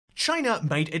China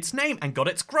made its name and got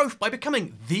its growth by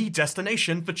becoming the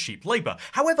destination for cheap labor.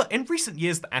 However, in recent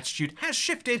years, the attitude has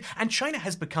shifted and China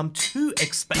has become too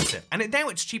expensive, and now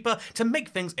it's cheaper to make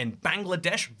things in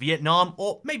Bangladesh, Vietnam,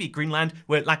 or maybe Greenland.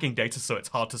 We're lacking data, so it's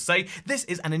hard to say. This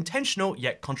is an intentional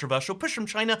yet controversial push from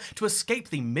China to escape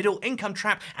the middle income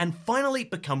trap and finally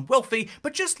become wealthy.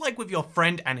 But just like with your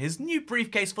friend and his new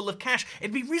briefcase full of cash,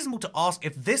 it'd be reasonable to ask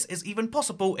if this is even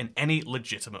possible in any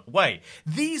legitimate way.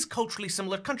 These culturally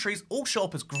similar countries all show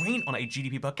up as green on a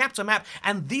GDP per capita map,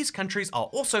 and these countries are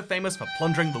also famous for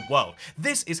plundering the world.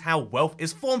 This is how wealth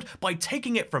is formed, by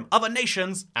taking it from other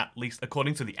nations, at least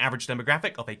according to the average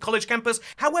demographic of a college campus.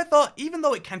 However, even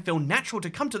though it can feel natural to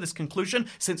come to this conclusion,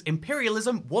 since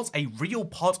imperialism was a real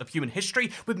part of human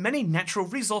history, with many natural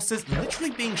resources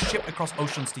literally being shipped across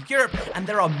oceans to Europe, and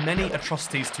there are many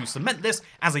atrocities to cement this.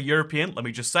 As a European, let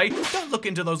me just say, don't look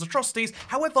into those atrocities.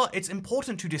 However, it's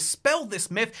important to dispel this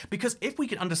myth, because if we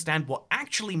could understand what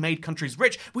actually made countries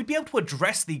rich, we'd be able to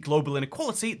address the global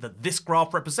inequality that this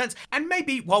graph represents, and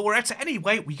maybe while we're at it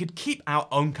anyway, we could keep our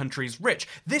own countries rich.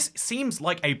 This seems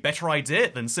like a better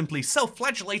idea than simply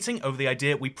self-flagellating over the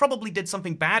idea we probably did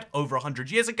something bad over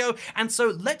 100 years ago, and so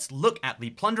let's look at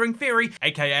the plundering theory,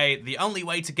 aka the only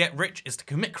way to get rich is to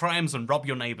commit crimes and rob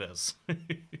your neighbors.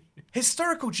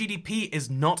 Historical GDP is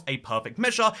not a perfect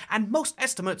measure, and most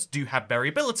estimates do have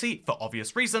variability for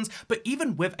obvious reasons, but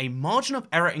even with a margin of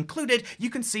error included, you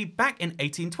can see back in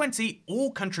 1820,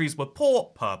 all countries were poor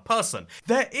per person.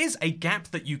 There is a gap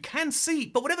that you can see,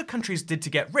 but whatever countries did to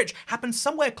get rich happened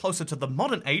somewhere closer to the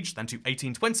modern age than to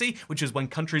 1820, which is when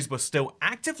countries were still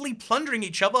actively plundering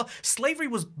each other, slavery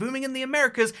was booming in the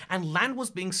Americas, and land was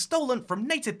being stolen from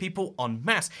native people en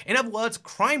masse. In other words,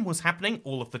 crime was happening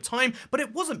all of the time, but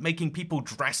it wasn't making people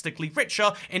drastically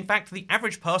richer. In fact, the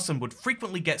average person would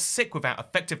frequently get sick without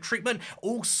effective treatment,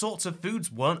 all sorts of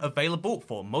foods weren't available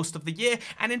for most of the year,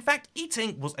 and in fact,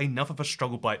 eating was enough of a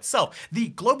struggle by itself. The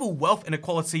global wealth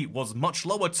inequality was much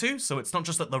lower too, so it's not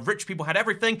just that the rich people had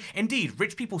everything. Indeed,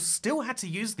 rich people still had to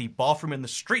use the bathroom in the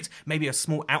street, maybe a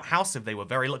small outhouse if they were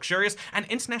very luxurious, and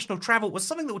international travel was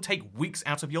something that would take weeks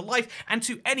out of your life, and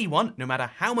to anyone, no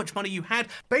matter how much money you had,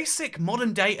 basic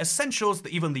modern day essentials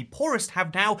that even the poorest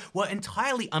have now were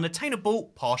entirely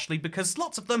unattainable, partially because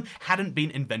lots of them hadn't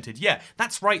been invented yet.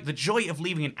 That's right, the joy of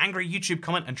leaving an angry YouTube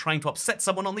comment and trying to upset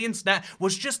someone on the internet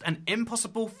was just an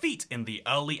impossible feat in the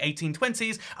early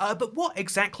 1820s, but what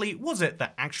exactly was it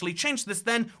that actually changed this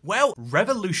then? Well,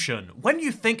 revolution. When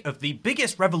you think of the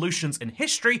biggest revolutions in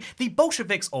history, the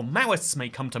Bolsheviks or Maoists may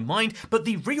come to mind, but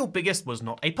the real biggest was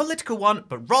not a political one,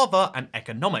 but rather an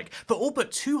economic. For all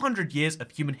but 200 years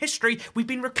of human history, we've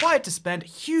been required to spend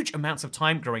huge amounts of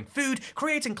time growing food,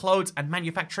 creating clothes, and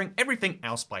manufacturing everything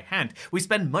else by hand. We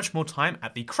spend much more time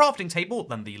at the crafting table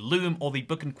than the loom or the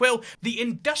book and quill. The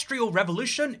Industrial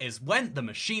Revolution is when the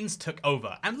machines took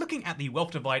over, and looking at the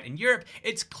wealth divide in Europe,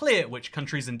 it's clear which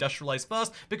countries industrialized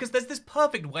first, because there's this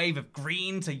perfect wave of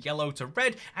green to yellow to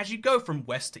red as you go from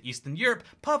West to Eastern Europe,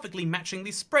 perfectly matching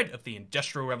the spread of the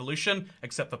Industrial Revolution,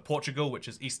 except for Portugal, which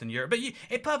is Eastern Europe, but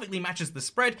it perfectly matches the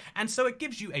spread, and so it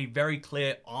gives you a very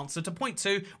clear answer to point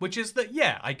to, which is that,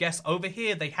 yeah, I guess over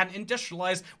here they hadn't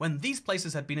industrialized when these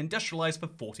places had been industrialized for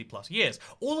 40 plus years.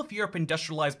 All of Europe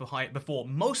industrialized before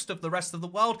most of the rest of the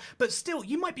world, but still,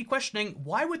 you might be questioning,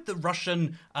 why would the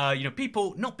Russian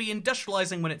people not be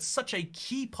industrializing when it's such a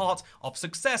key part of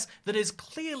success that is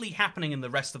clearly happening in the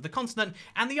rest of the continent?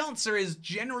 And the answer is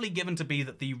generally given to be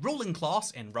that the ruling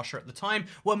class in Russia at the time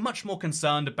were much more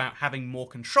concerned about having more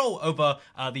control over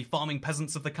the farming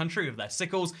peasants of the country with their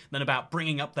sickles than about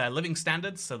bringing up their living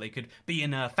standards so they could be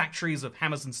in factories of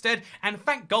hammers instead. And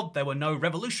thank God there were no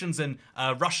revolutions in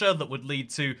Russia that would lead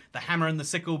to the hammer and the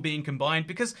sickle being combined,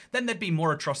 because then there'd be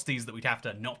more atrocities that we'd have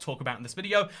to not talk about in this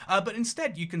video. But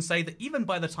instead, you can say that even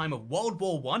by the time of World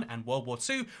War I and World War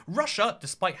II, Russia,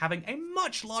 despite having a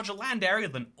much larger land area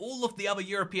than all of the other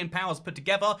European powers put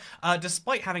together,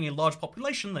 despite having a large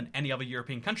population than any other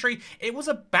European country, it was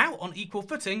about on equal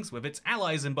footings with its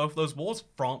allies in both those wars,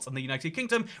 France and the United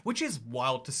Kingdom, which is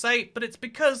wild to say, but it's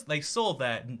because they saw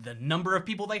the number of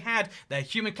people they had, their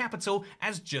human capital,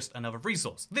 as just another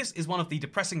resource. This is one of the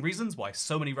depressing reasons why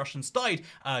so many Russians died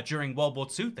during World War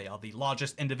II. They are the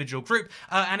largest individual group,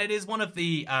 and it is one of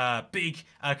the big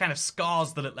kind of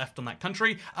scars that it left on that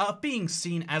country, being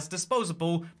seen as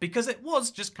disposable because it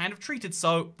was just kind of treated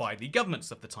so by the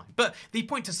governments of the time. But the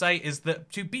point to say is that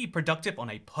to be productive on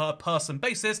a per person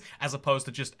basis, as opposed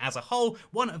to just as a whole,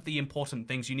 one of the important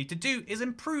things you need to do is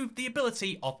improve the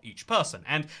ability of each person.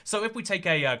 And so if we take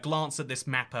a glance at this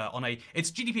map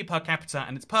it's GDP per capita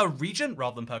and it's per region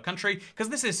rather than per country, because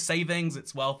this is savings,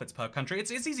 it's wealth, it's per country.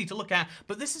 It's easy to look at,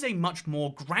 but this is a much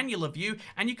more granular view,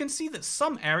 and you can see that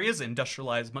some areas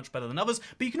industrialize much better than others,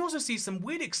 but you can also see some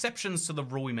weird exceptions to the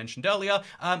rule we mentioned earlier.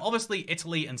 Obviously,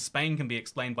 Italy and Spain can be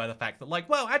explained by the fact that, like,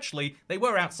 well, actually, they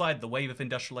were outside the wave of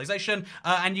industrialization,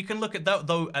 and you can look at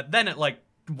then at, like,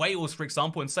 Wales, for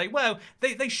example, and say, well,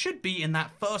 they should be in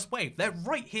that first wave. They're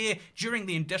right here during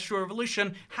the Industrial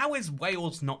Revolution. How is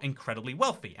Wales not incredibly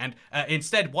wealthy? And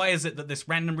instead, why is it that this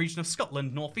random region of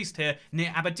Scotland, northeast here,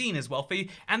 near Aberdeen, is wealthy?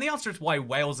 And the answer is why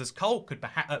Wales is coal could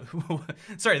perhaps...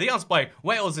 the answer why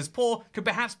Wales is poor could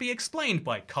perhaps be explained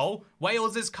by coal.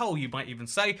 Wales is coal, you might even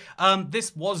say.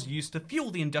 This was used to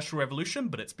fuel the Industrial Revolution,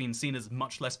 but it's been seen as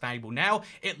much less valuable now.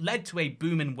 It led to a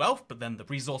boom in wealth, but then the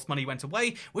resource money went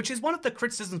away, which is one of the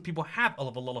criticisms people have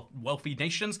of a lot of wealthy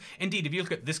nations. Indeed, if you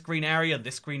look at this green area,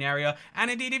 and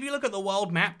indeed if you look at the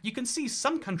world map, you can see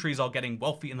some countries are getting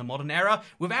wealthy in the modern era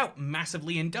without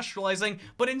massively industrializing,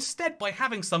 but instead by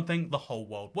having something the whole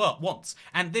world wants.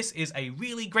 And this is a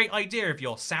really great idea if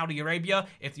you're Saudi Arabia,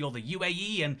 if you're the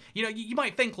UAE, and you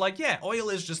might think like, yeah, oil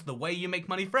is just the way you make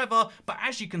money forever, but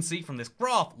as you can see from this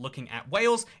graph looking at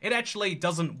Wales, it actually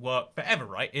doesn't work forever,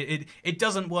 right? It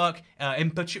doesn't work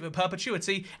in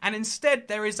perpetuity, and instead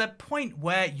there is a point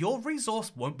where your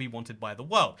resource won't be wanted by the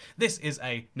world. This is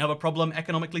another problem,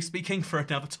 economically speaking, for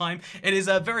another time. It is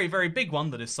a very, very big one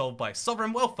that is solved by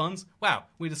sovereign wealth funds. Wow,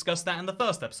 we discussed that in the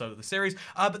first episode of the series.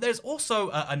 But there's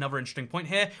also another interesting point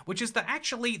here, which is that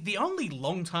actually the only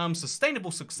long-term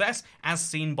sustainable success, as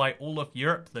seen by all of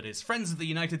Europe, that is friends of the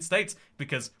United States,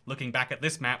 because looking back at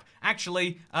this map,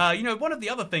 actually, one of the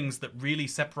other things that really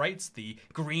separates the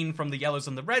green from the yellows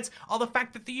and the reds are the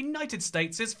fact that the United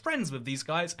States is friends with these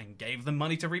guys and gave them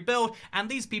money to rebuild, and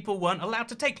these people weren't allowed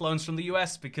to take loans from the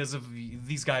US because of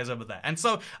these guys over there. And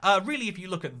so really, if you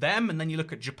look at them and then you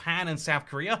look at Japan and South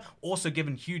Korea, also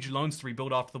given huge loans to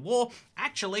rebuild after the war,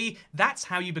 actually that's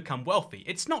how you become wealthy.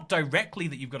 It's not directly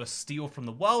that you've got to steal from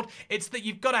the world, it's that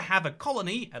you've got to have a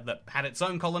colony that had its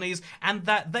own colonies and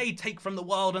that they take from the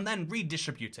world and then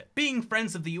redistribute it. Being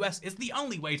friends of the US is the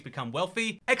only way to become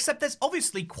wealthy, except there's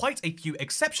obviously quite a few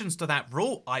exceptions to that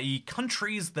rule, i.e.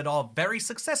 countries that are very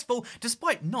successful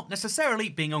despite not necessarily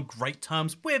being on great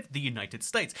terms with the United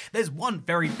States. There's one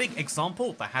very big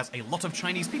example that has a lot of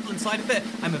Chinese people inside of it.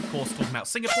 I'm of course talking about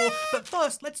Singapore, but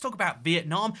first let's talk about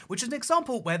Vietnam, which is an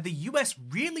example where the US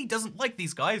really doesn't like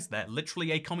these guys. They're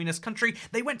literally a communist country.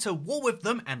 They went to war with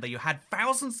them and they had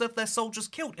thousands of their soldiers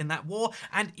killed in that war,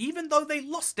 and even though they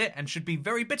lost it and should be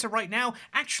very bitter right now,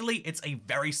 actually it's a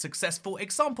very successful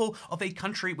example of a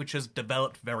country which has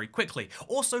developed very quickly.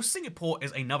 Also, Singapore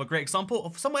is another great example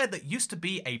of somewhere that used to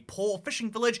be a poor fishing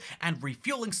village and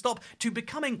refueling stop to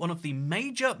becoming one of the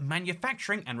major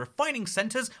manufacturing and refining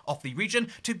centers of the region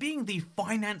to being the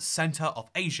finance center of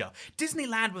Asia.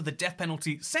 Disneyland with the death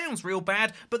penalty sounds real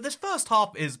bad, but this first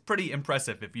half is pretty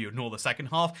impressive if you ignore the second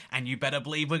half, and you better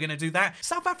believe we're gonna do that.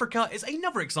 South Africa is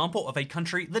another example of a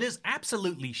country that is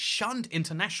absolutely shunned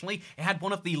internationally. It had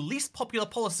one of the least popular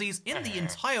policies in the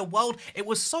entire world. It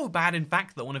was so bad, in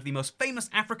fact, that one of the most famous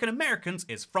African Americans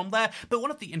is from there. But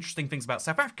one of the interesting things about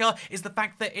South Africa is the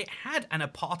fact that it had an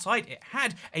apartheid, it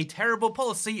had a terrible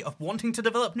policy of wanting to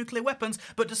develop nuclear weapons,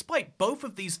 but despite both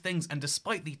of these things and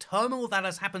despite the turmoil that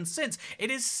has happened since,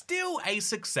 it is still a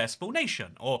successful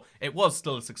nation, or it was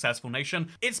still a successful nation.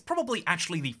 It's probably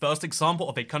actually the first example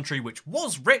of a country which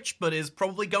was rich but is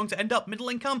probably going to end up middle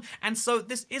income, and so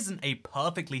this isn't a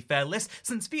perfectly fair list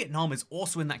since Vietnam is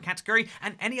also in that category,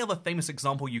 and any other famous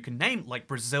example you can name like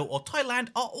Brazil or Thailand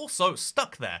are also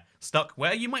stuck there. Stuck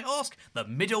where, you might ask? The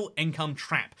middle income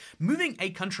trap. Moving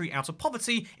a country out of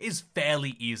poverty is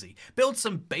fairly easy. Build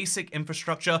some basic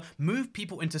infrastructure, move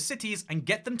people into cities, and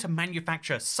get them to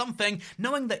manufacture something,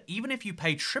 knowing that even if you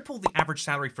pay triple the average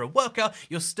salary for a worker,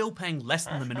 you're still paying less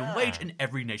than the minimum wage in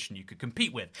every nation you could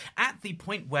compete with. At the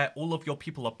point where all of your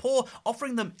people are poor,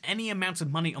 offering them any amount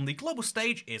of money on the global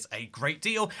stage is a great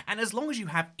deal, and as long as you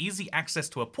have easy access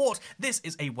to a port, this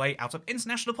is a way out of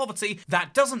international poverty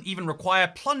that doesn't even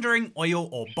require plundering oil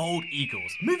or bald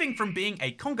eagles. Moving from being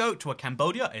a Congo to a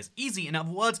Cambodia is easy in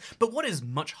other words, but what is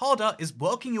much harder is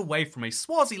working your way from a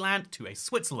Swaziland to a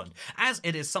Switzerland, as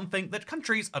it is something that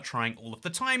countries are trying all of the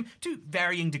time to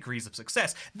varying degrees of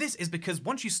success. This is because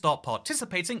once you start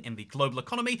participating in the global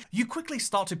economy, you quickly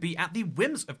start to be at the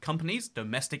whims of companies,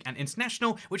 domestic and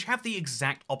international, which have the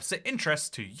exact opposite interests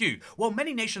to you. While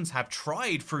many nations have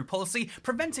tried through policy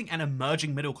preventing an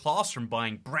emerging middle class from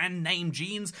buying brand name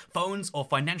jeans, phones, or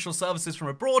financial services from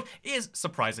abroad is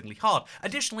surprisingly hard.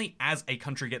 Additionally, as a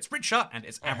country gets richer and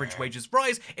its average wages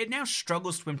rise, it now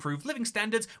struggles to improve living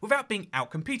standards without being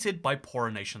outcompeted by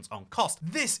poorer nations on cost.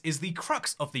 This is the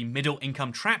crux of the middle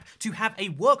income trap, to have a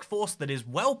workforce that is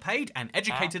well paid and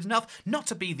educated enough not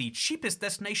to be the cheapest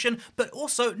destination, but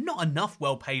also not enough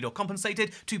well paid or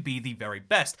compensated to be the very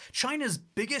best. China's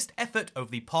biggest effort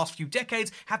over the past few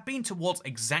decades have been towards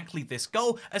exactly this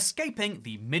goal, escaping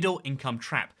the middle income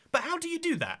trap. But how do you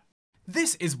do that?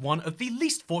 This is one of the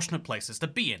least fortunate places to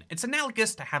be in. It's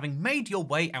analogous to having made your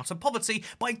way out of poverty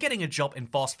by getting a job in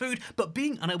fast food, but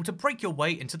being unable to break your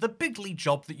way into the big league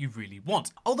job that you really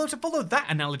want. Although to follow that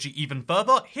analogy even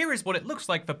further, here is what it looks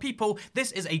like for people.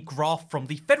 This is a graph from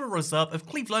the Federal Reserve of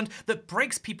Cleveland that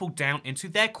breaks people down into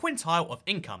their quintile of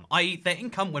income, i.e. their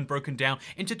income when broken down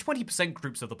into 20%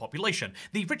 groups of the population.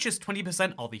 The richest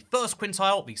 20% are the first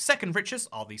quintile, the second richest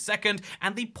are the second,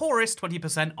 and the poorest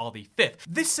 20% are the fifth.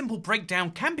 This simple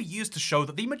breakdown can be used to show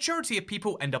that the majority of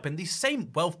people end up in the same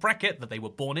wealth bracket that they were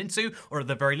born into, or at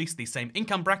the very least the same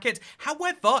income bracket.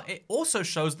 However, it also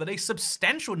shows that a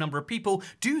substantial number of people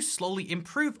do slowly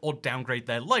improve or downgrade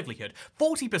their livelihood.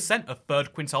 40% of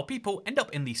third quintile people end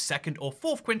up in the second or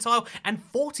fourth quintile, and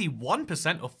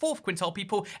 41% of fourth quintile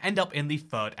people end up in the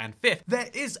third and fifth. There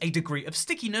is a degree of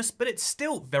stickiness, but it's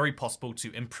still very possible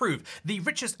to improve. The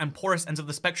richest and poorest ends of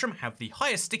the spectrum have the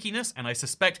highest stickiness, and I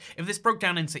suspect if this broke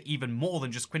down into even more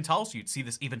than just quintiles, you'd see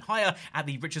this even higher at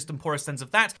the richest and poorest ends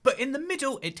of that. But in the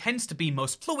middle, it tends to be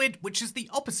most fluid, which is the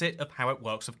opposite of how it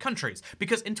works with countries.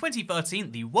 Because in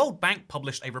 2013, the World Bank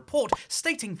published a report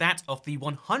stating that of the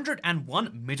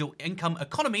 101 middle income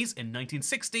economies in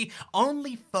 1960,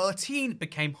 only 13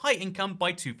 became high income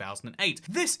by 2008.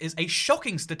 This is a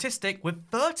shocking statistic, with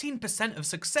 13% of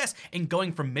success in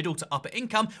going from middle to upper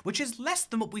income, which is less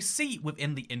than what we see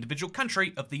within the individual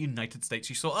country of the United States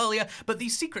you saw earlier. But the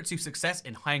secret to success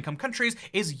in high-income countries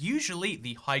is usually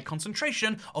the high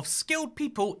concentration of skilled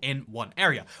people in one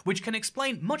area, which can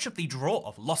explain much of the draw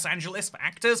of Los Angeles for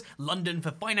actors, London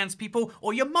for finance people,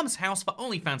 or your mum's house for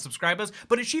OnlyFans subscribers.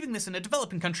 But achieving this in a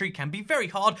developing country can be very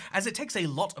hard, as it takes a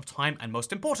lot of time and,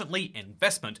 most importantly,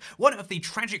 investment. One of the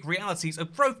tragic realities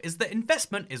of growth is that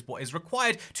investment is what is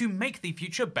required to make the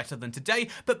future better than today,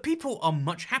 but people are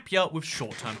much happier with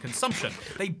short-term consumption.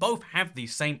 They both have the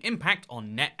same impact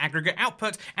on net aggregate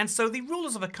output, and so the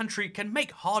rulers of a country can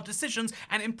make hard decisions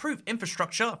and improve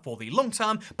infrastructure for the long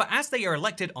term, but as they are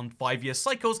elected on 5-year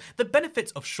cycles, the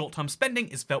benefits of short-term spending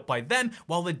is felt by them,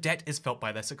 while the debt is felt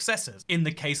by their successors. In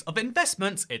the case of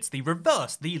investments, it's the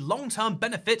reverse. The long-term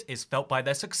benefit is felt by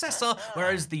their successor,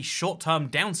 whereas the short-term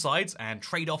downsides and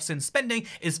trade-offs in spending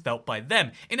is felt by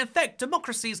them. In effect,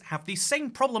 democracies have the same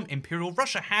problem Imperial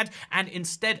Russia had, and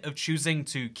instead of choosing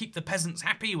to keep the peasants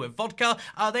happy with vodka,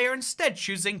 they are instead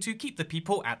choosing to keep the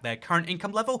people at their current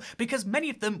income level, because many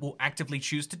of them will actively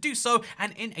choose to do so,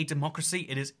 and in a democracy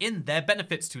it is in their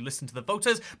benefits to listen to the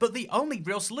voters. But the only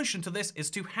real solution to this is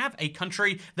to have a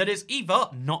country that is either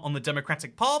not on the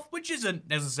democratic path, which isn't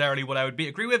necessarily what I would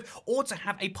agree with, or to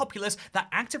have a populace that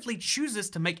actively chooses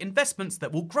to make investments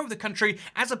that will grow the country,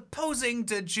 as opposing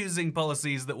to choosing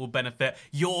policies that will benefit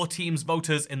your team's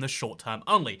voters in the short term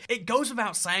only. It goes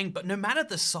without saying, but no matter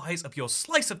the size of your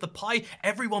slice of the pie,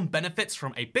 everyone benefits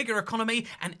from a bigger economy,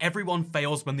 and everyone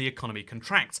fails when the economy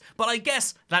contracts. But I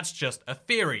guess that's just a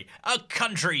theory. A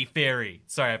country theory.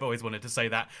 Sorry, I've always wanted to say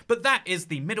that. But that is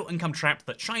the middle income trap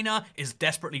that China is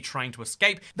desperately trying to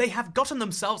escape. They have gotten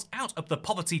themselves out of the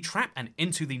poverty trap and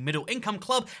into the middle income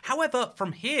club. However,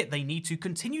 from here, they need to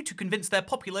continue to convince their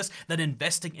populace that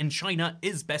investing in China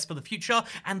is best for the future,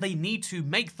 and they need to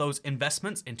make those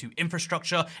investments into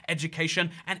infrastructure,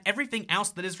 education, and everything else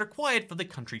that is required for the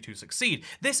country to succeed.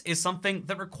 This is something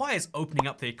that requires opening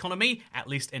up the economy, at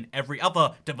least in every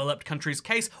other developed country's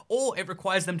case, or it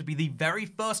requires them to be the very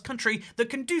first country that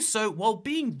can do so while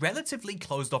being relatively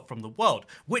closed off from the world.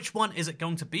 Which one is it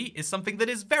going to be is something that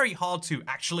is very hard to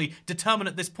actually determine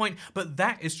at this point, but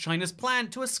that is China's plan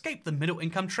to escape the middle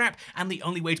income trap, and the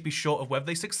only way to be sure of whether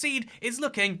they succeed is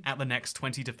looking at the next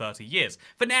 20 to 30 years.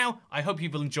 For now, I hope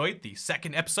you've enjoyed the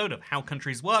second episode of How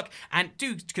Countries Work, and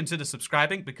do consider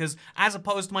subscribing, because as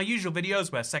opposed to my usual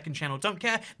videos where second channel don't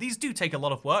care, these do take a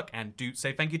lot of work, and do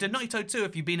say thank you to Naito too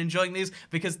if you've been enjoying these,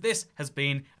 because this has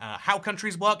been How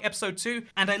Countries Work episode 2,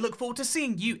 and I look forward to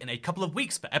seeing you in a couple of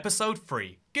weeks for episode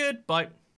 3. Goodbye.